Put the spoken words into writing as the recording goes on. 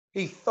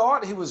He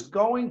thought he was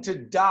going to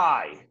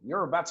die.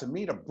 You're about to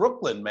meet a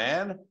Brooklyn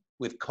man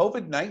with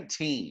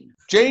COVID-19.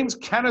 James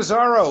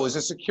Cannizzaro is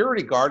a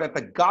security guard at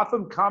the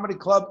Gotham Comedy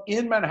Club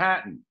in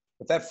Manhattan.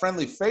 With that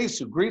friendly face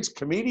who greets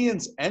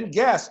comedians and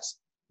guests,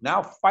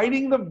 now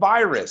fighting the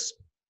virus.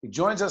 He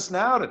joins us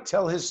now to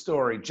tell his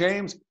story.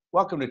 James,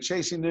 welcome to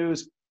Chasing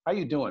News. How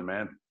you doing,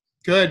 man?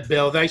 Good,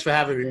 Bill. Thanks for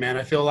having me, man.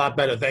 I feel a lot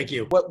better. Thank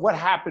you. What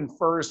happened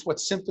first? What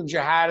symptoms you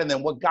had, and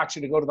then what got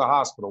you to go to the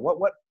hospital?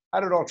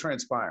 How did it all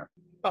transpire?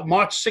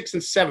 March 6th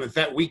and 7th,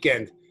 that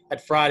weekend,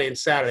 at Friday and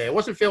Saturday. I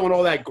wasn't feeling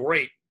all that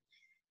great.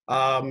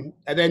 And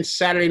then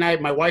Saturday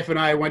night, my wife and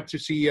I went to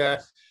see a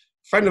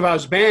friend of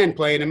ours' band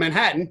playing in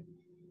Manhattan.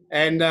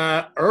 And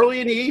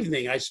early in the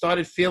evening, I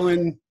started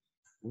feeling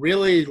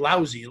really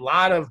lousy. A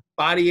lot of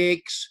body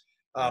aches.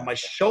 My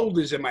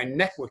shoulders and my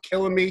neck were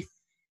killing me.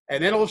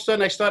 And then all of a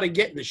sudden, I started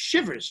getting the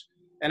shivers.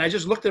 And I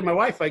just looked at my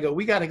wife. I go,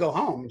 "We got to go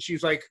home." And she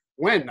was like,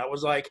 "When?" I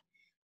was like,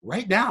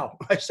 "Right now."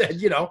 I said,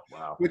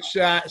 Wow.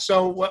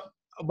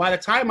 By the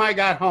time I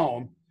got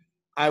home,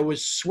 I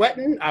was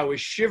sweating, I was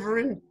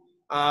shivering,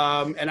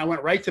 and I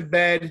went right to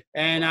bed.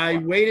 And I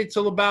waited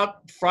till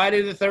about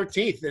Friday the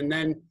 13th. And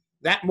then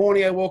that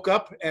morning I woke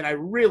up and I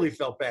really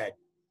felt bad.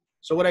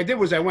 So what I did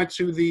was I went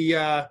to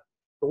the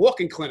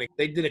walk-in clinic.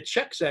 They did a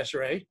chest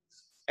x-ray.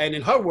 And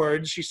in her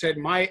words, she said,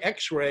 my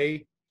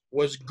x-ray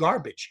was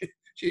garbage.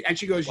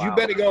 She goes, "You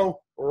better go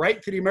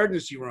right to the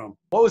emergency room."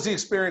 What was the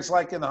experience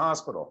like in the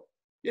hospital?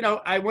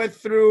 I went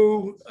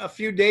through a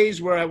few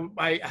days where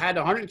I had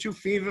 102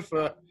 fever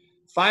for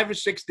 5 or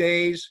 6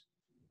 days.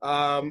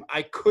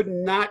 I could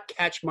not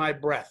catch my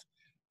breath.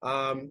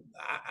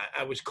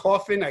 I was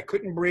coughing. I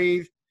couldn't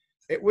breathe.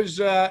 It was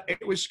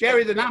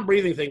scary. The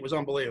non-breathing thing was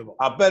unbelievable.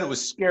 I bet it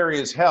was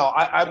scary as hell.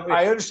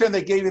 I understand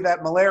they gave you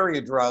that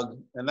malaria drug,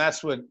 and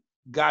that's what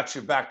got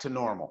you back to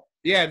normal.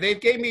 Yeah, they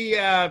gave me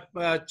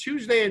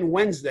Tuesday and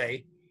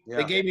Wednesday. Yeah.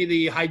 They gave me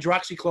the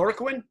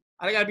hydroxychloroquine.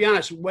 I got to be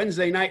honest,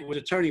 Wednesday night was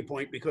a turning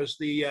point because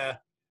the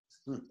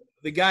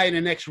guy in the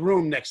next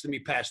room next to me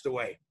passed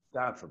away.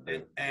 God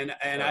forbid. And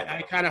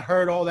I kind of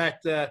heard all that,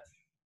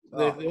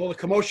 all the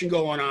commotion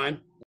going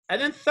on.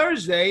 And then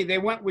Thursday, they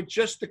went with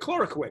just the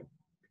chloroquine.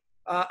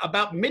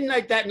 About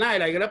midnight that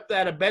night, I got up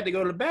out of bed to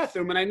go to the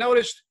bathroom, and I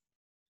noticed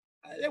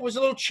there was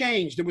a little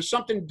change. There was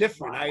something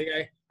different.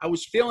 I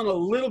was feeling a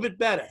little bit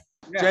better.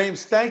 Yeah.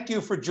 James, thank you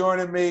for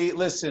joining me.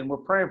 Listen, we're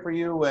praying for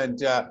you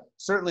and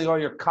certainly all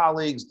your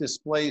colleagues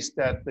displaced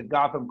at the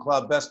Gotham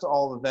Club. Best to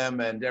all of them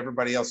and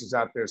everybody else who's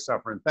out there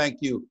suffering.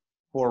 Thank you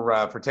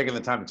for taking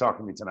the time to talk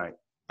to me tonight.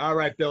 All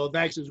right, Bill.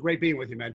 Thanks. It was great being with you, man.